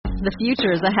The future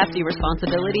is a hefty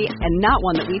responsibility and not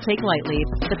one that we take lightly.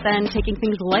 But then taking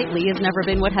things lightly has never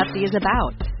been what Hefty is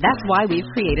about. That's why we've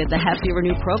created the Hefty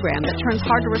Renew program that turns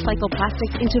hard-to-recycle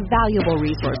plastics into valuable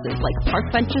resources like park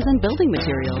benches and building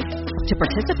materials. To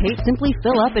participate, simply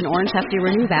fill up an orange Hefty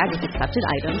Renew bag with accepted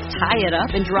items, tie it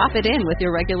up, and drop it in with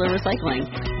your regular recycling.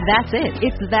 That's it.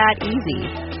 It's that easy.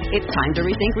 It's time to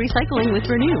rethink recycling with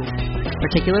Renew.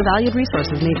 Particular valued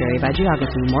resources may vary by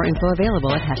geography. More info available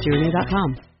at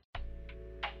heftyrenew.com.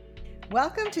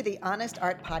 Welcome to the Honest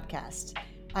Art Podcast.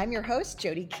 I'm your host,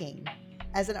 Jody King.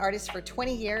 As an artist for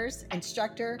 20 years,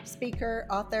 instructor, speaker,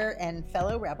 author, and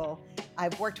fellow rebel,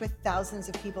 I've worked with thousands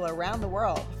of people around the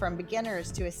world, from beginners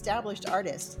to established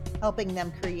artists, helping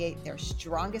them create their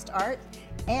strongest art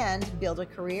and build a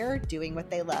career doing what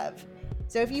they love.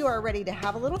 So if you are ready to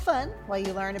have a little fun while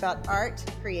you learn about art,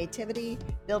 creativity,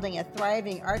 building a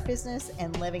thriving art business,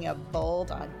 and living a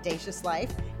bold, audacious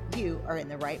life, you are in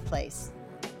the right place.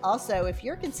 Also, if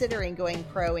you're considering going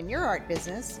pro in your art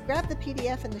business, grab the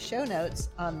PDF in the show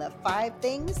notes on the 5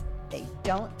 things they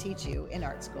don't teach you in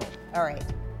art school. All right,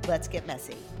 let's get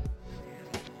messy.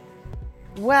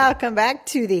 Welcome back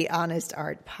to the Honest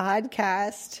Art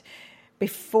Podcast.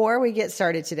 Before we get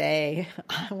started today,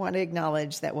 I want to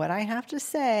acknowledge that what I have to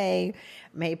say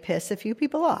may piss a few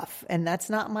people off, and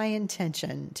that's not my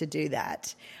intention to do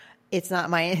that. It's not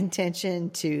my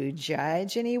intention to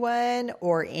judge anyone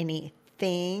or anything.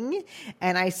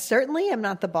 And I certainly am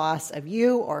not the boss of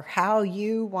you or how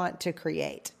you want to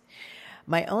create.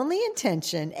 My only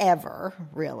intention ever,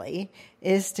 really,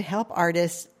 is to help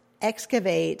artists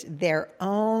excavate their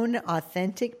own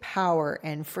authentic power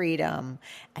and freedom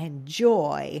and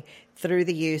joy through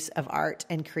the use of art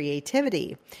and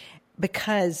creativity.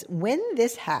 Because when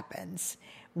this happens,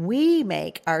 we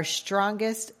make our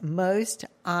strongest, most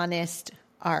honest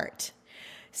art.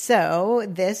 So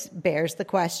this bears the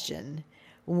question: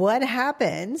 what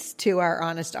happens to our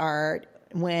honest art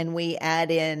when we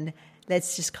add in,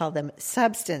 let's just call them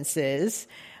substances,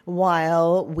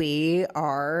 while we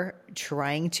are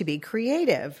trying to be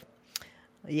creative?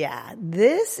 Yeah,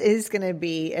 this is going to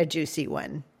be a juicy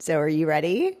one. So are you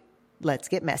ready? Let's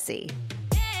get messy.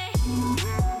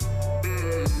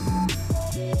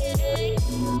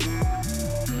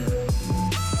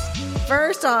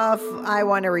 First off, I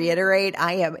want to reiterate,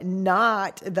 I am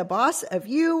not the boss of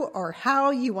you or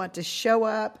how you want to show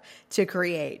up to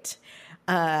create.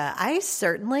 I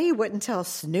certainly wouldn't tell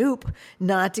Snoop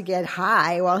not to get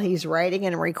high while he's writing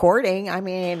and recording. I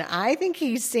mean, I think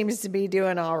he seems to be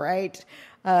doing all right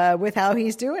with how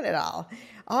he's doing it all.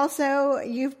 Also,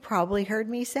 you've probably heard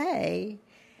me say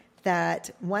that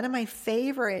one of my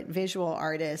favorite visual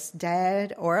artists,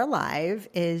 dead or alive,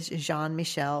 is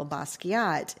Jean-Michel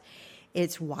Basquiat.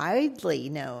 It's widely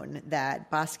known that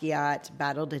Basquiat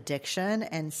battled addiction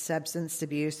and substance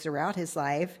abuse throughout his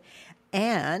life,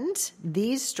 and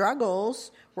these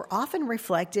struggles were often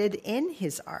reflected in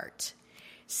his art.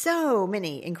 So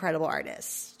many incredible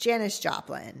artists: Janis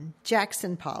Joplin,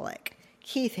 Jackson Pollock,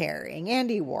 Keith Haring,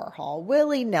 Andy Warhol,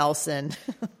 Willie Nelson,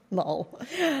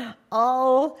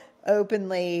 all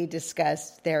openly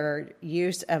discussed their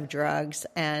use of drugs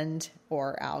and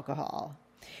or alcohol.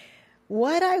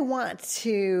 What I want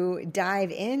to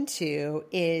dive into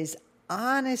is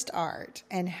honest art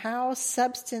and how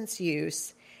substance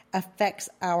use affects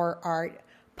our art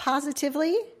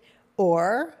positively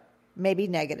or maybe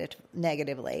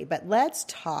negatively. But let's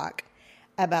talk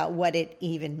about what it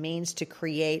even means to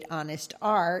create honest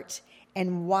art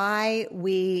and why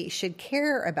we should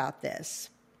care about this.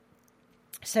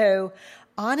 So,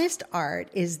 honest art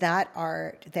is that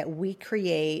art that we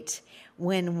create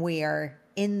when we are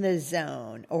in the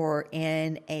zone or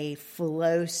in a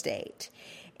flow state.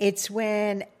 It's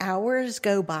when hours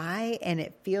go by and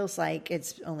it feels like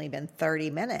it's only been 30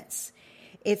 minutes.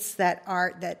 It's that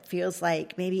art that feels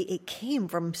like maybe it came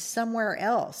from somewhere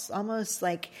else, almost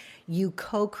like you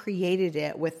co-created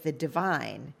it with the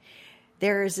divine.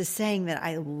 There is a saying that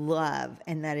I love,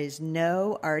 and that is,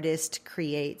 no artist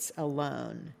creates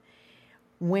alone.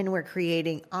 When we're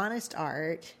creating honest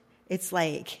art, it's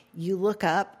like you look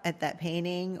up at that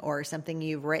painting or something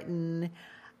you've written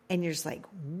and you're just like,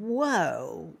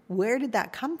 whoa, where did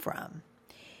that come from?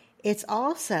 It's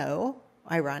also,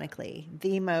 ironically,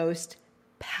 the most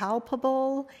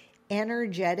palpable,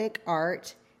 energetic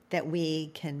art that we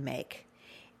can make.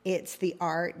 It's the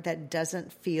art that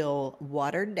doesn't feel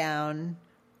watered down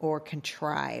or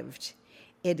contrived.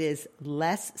 It is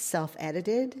less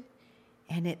self-edited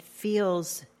and it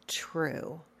feels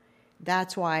true.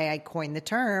 That's why I coined the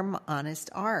term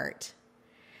honest art.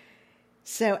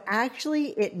 So actually,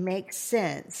 it makes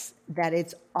sense that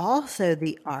it's also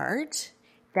the art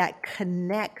that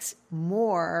connects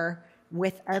more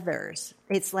with others.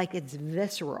 It's like it's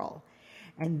visceral.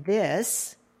 And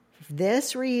this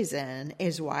reason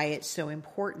is why it's so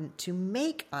important to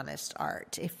make honest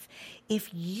art. If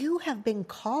you have been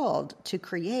called to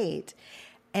create,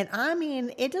 and I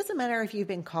mean, it doesn't matter if you've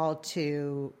been called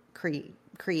to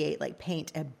create, like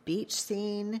paint a beach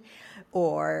scene,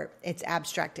 or it's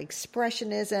abstract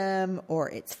expressionism, or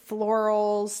it's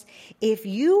florals. If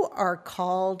you are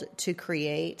called to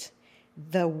create,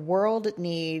 the world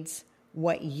needs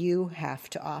what you have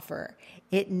to offer.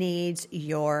 It needs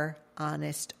your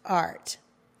honest art.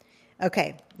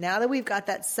 Okay, now that we've got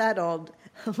that settled,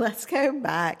 let's go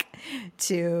back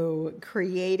to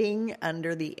creating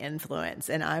under the influence.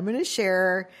 And I'm going to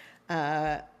share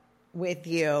with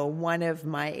you one of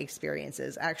my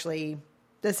experiences. Actually,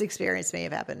 this experience may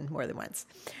have happened more than once.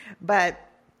 But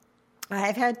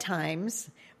I've had times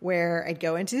where I'd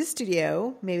go into the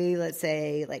studio, maybe let's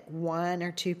say like 1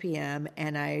 or 2 p.m.,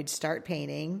 and I'd start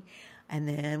painting. And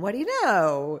then what do you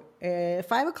know?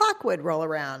 5 o'clock would roll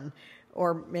around,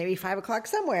 or maybe 5 o'clock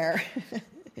somewhere.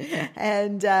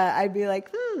 And I'd be like,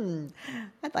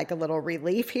 I'd like a little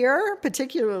relief here,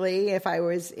 particularly if I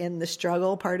was in the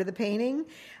struggle part of the painting.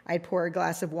 I'd pour a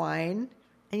glass of wine,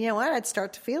 and you know what? I'd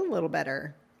start to feel a little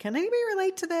better. Can anybody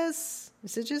relate to this?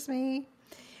 Is it just me?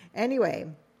 Anyway,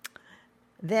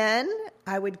 then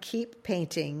I would keep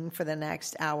painting for the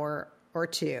next hour or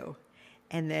two,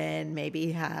 and then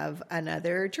maybe have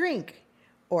another drink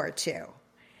or two.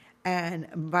 And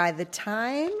by the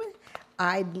time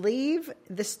I'd leave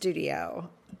the studio,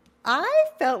 I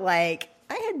felt like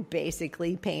I had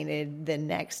basically painted the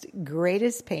next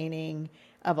greatest painting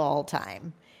of all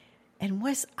time. And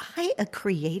was I a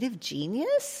creative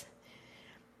genius?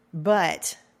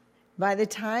 But by the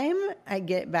time I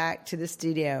get back to the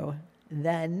studio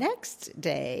the next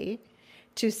day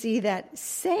to see that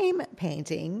same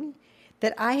painting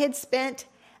that I had spent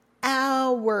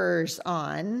hours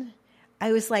on,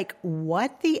 I was like,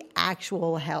 what the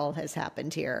actual hell has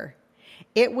happened here?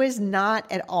 It was not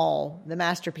at all the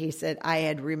masterpiece that I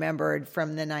had remembered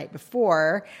from the night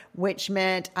before, which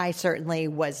meant I certainly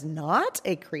was not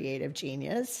a creative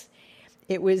genius.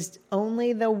 It was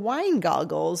only the wine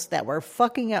goggles that were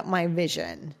fucking up my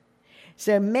vision.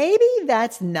 So maybe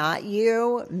that's not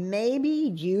you.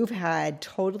 Maybe you've had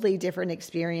totally different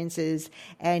experiences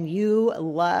and you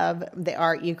love the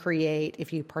art you create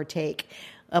if you partake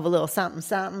of a little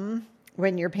something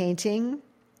when you're painting,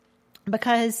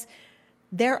 because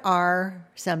there are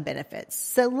some benefits.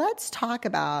 So let's talk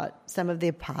about some of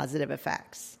the positive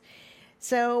effects.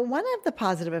 So one of the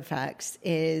positive effects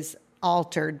is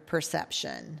altered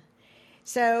perception.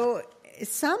 So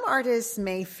some artists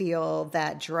may feel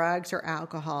that drugs or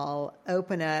alcohol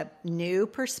open up new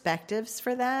perspectives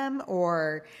for them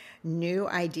or new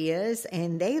ideas,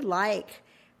 and they like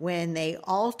when they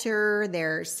alter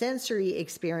their sensory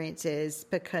experiences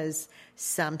because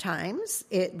sometimes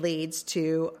it leads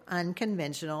to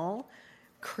unconventional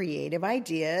creative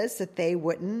ideas that they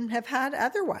wouldn't have had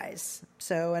otherwise.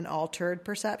 So an altered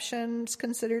perception is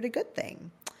considered a good thing.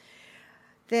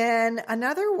 Then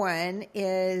another one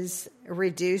is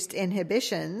reduced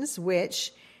inhibitions,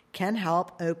 which can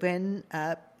help open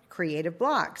up creative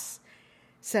blocks.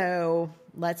 So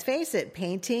let's face it,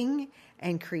 painting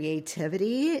and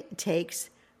creativity takes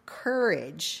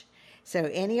courage. So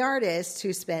any artist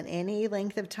who spent any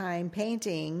length of time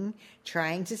painting,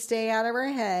 trying to stay out of our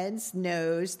heads,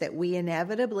 knows that we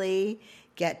inevitably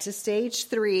get to stage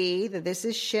 3, that this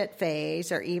is shit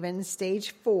phase, or even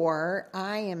stage 4,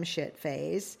 I am shit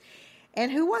phase.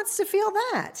 And who wants to feel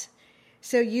that?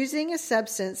 So using a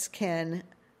substance can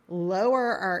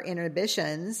lower our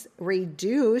inhibitions,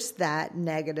 reduce that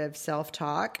negative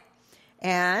self-talk,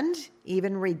 and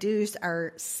even reduce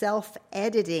our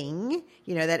self-editing,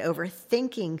 that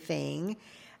overthinking thing,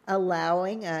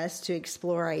 allowing us to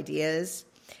explore ideas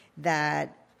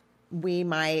that we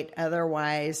might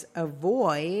otherwise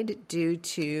avoid due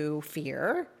to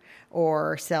fear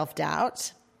or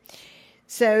self-doubt.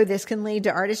 So this can lead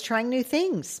to artists trying new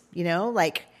things,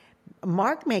 like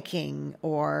mark making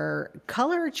or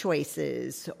color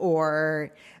choices,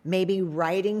 or maybe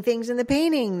writing things in the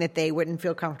painting that they wouldn't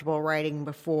feel comfortable writing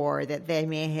before, that they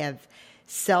may have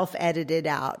self-edited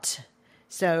out.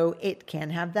 So it can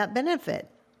have that benefit.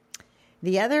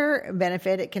 The other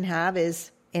benefit it can have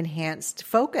is enhanced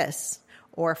focus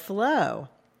or flow.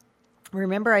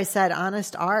 Remember, I said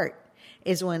honest art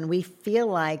is when we feel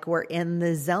like we're in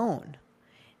the zone.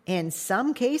 In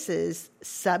some cases,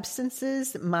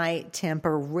 substances might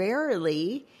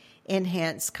temporarily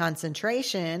enhance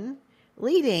concentration,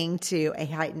 leading to a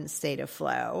heightened state of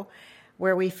flow,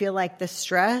 where we feel like the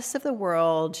stress of the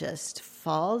world just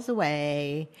falls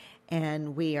away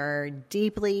and we are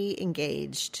deeply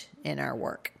engaged in our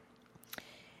work.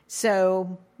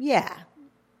 So, yeah,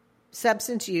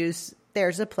 substance use,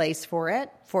 there's a place for it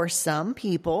for some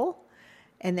people,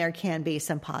 and there can be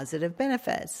some positive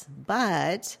benefits.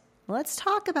 But let's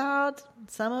talk about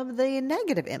some of the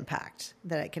negative impact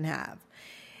that it can have.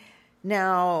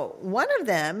 Now, one of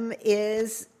them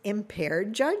is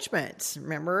impaired judgment.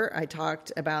 Remember, I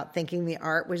talked about thinking the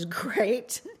art was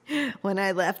great when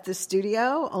I left the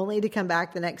studio, only to come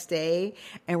back the next day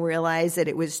and realize that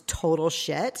it was total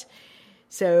shit.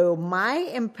 So my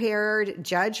impaired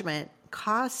judgment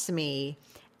costs me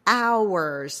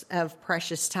hours of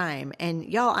precious time. And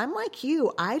y'all, I'm like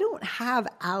you. I don't have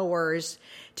hours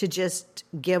to just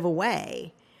give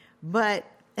away. But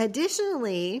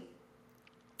additionally,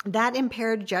 that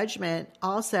impaired judgment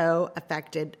also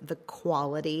affected the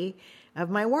quality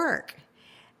of my work.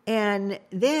 And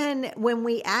then when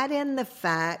we add in the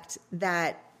fact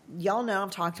that, y'all know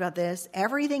I've talked about this,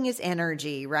 everything is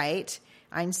energy, right?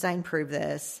 Einstein proved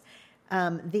this.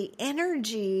 The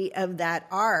energy of that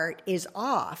art is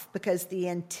off because the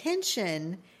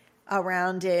intention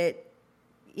around it,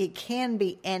 it can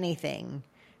be anything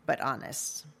but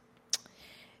honest.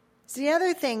 So the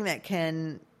other thing that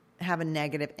can have a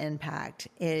negative impact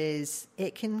is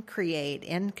it can create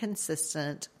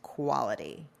inconsistent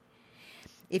quality.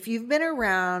 If you've been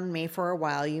around me for a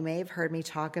while, you may have heard me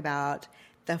talk about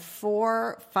the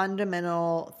 4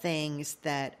 fundamental things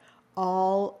that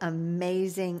all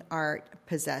amazing art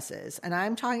possesses. And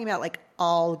I'm talking about like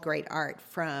all great art,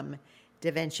 from Da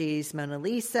Vinci's Mona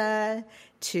Lisa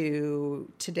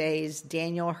to today's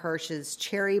Daniel Hirsch's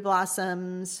cherry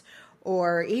blossoms,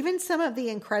 or even some of the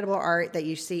incredible art that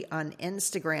you see on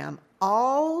Instagram.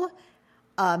 All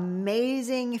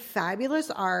amazing, fabulous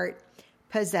art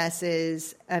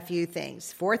possesses a few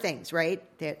things, 4 things, right?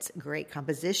 That's great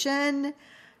composition,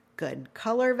 good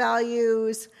color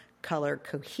values, color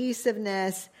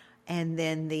cohesiveness, and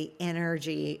then the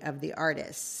energy of the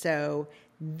artist. So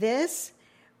this,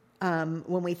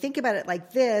 when we think about it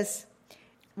like this,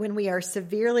 when we are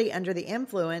severely under the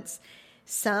influence,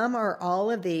 some or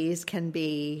all of these can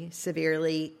be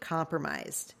severely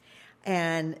compromised.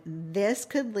 And this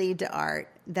could lead to art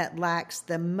that lacks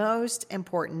the most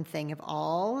important thing of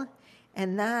all,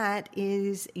 and that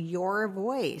is your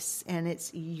voice, and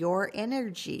it's your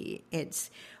energy. It's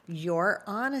your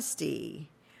honesty.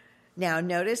 Now,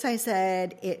 notice I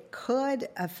said it could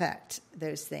affect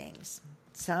those things.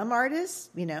 Some artists,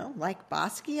 like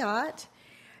Basquiat,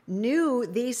 knew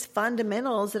these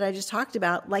fundamentals that I just talked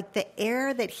about, like the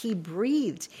air that he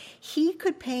breathed. He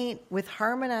could paint with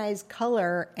harmonized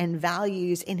color and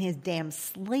values in his damn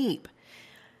sleep.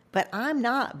 But I'm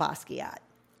not Basquiat.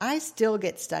 I still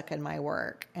get stuck in my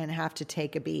work and have to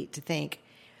take a beat to think,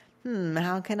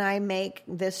 how can I make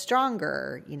this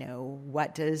stronger?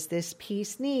 What does this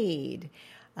piece need?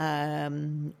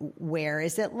 Where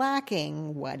is it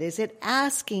lacking? What is it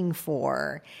asking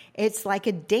for? It's like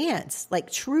a dance,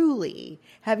 like truly.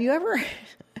 Have you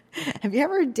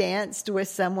ever danced with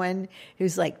someone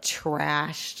who's like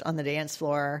trashed on the dance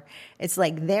floor? It's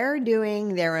like they're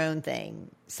doing their own thing.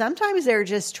 Sometimes they're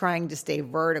just trying to stay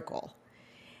vertical.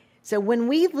 So when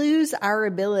we lose our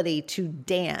ability to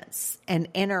dance and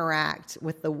interact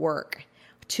with the work,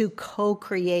 to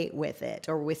co-create with it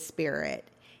or with spirit,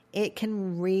 it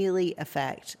can really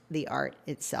affect the art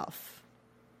itself.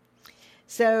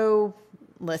 So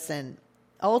listen,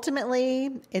 ultimately,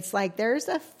 it's like there's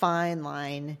a fine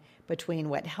line between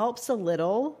what helps a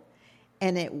little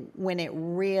and when it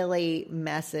really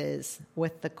messes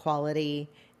with the quality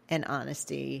and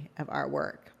honesty of our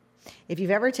work. If you've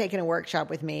ever taken a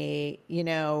workshop with me,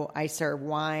 I serve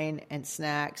wine and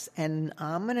snacks, and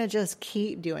I'm going to just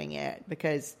keep doing it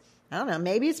because, I don't know,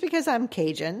 maybe it's because I'm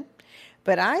Cajun,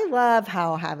 but I love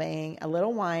how having a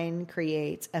little wine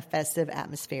creates a festive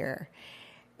atmosphere.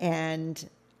 And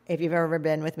if you've ever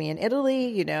been with me in Italy,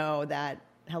 you know that,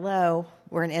 hello,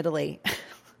 we're in Italy.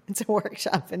 It's a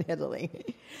workshop in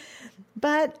Italy.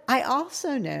 But I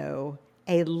also know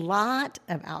a lot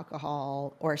of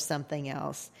alcohol or something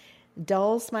else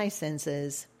dulls my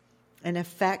senses and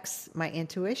affects my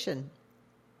intuition.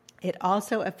 It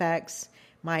also affects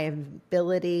my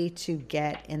ability to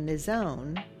get in the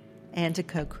zone and to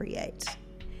co-create.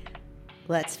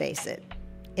 Let's face it,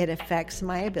 it affects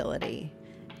my ability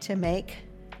to make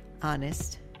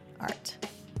honest art.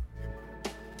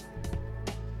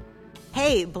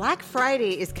 Hey, Black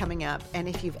Friday is coming up, and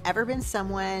if you've ever been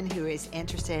someone who is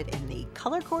interested in the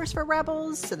color course for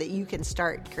Rebels so that you can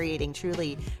start creating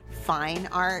truly fine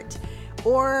art,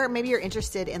 Or maybe you're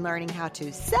interested in learning how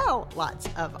to sell lots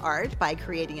of art by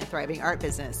creating a thriving art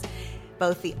business.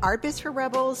 Both the Art Biz for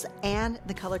Rebels and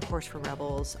the Color Course for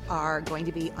Rebels are going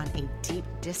to be on a deep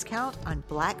discount on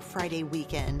Black Friday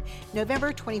weekend,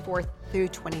 November 24th through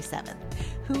 27th.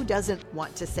 Who doesn't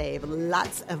want to save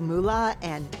lots of moolah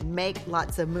and make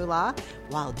lots of moolah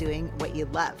while doing what you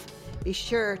love? Be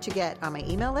sure to get on my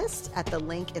email list at the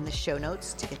link in the show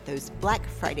notes to get those Black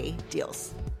Friday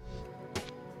deals.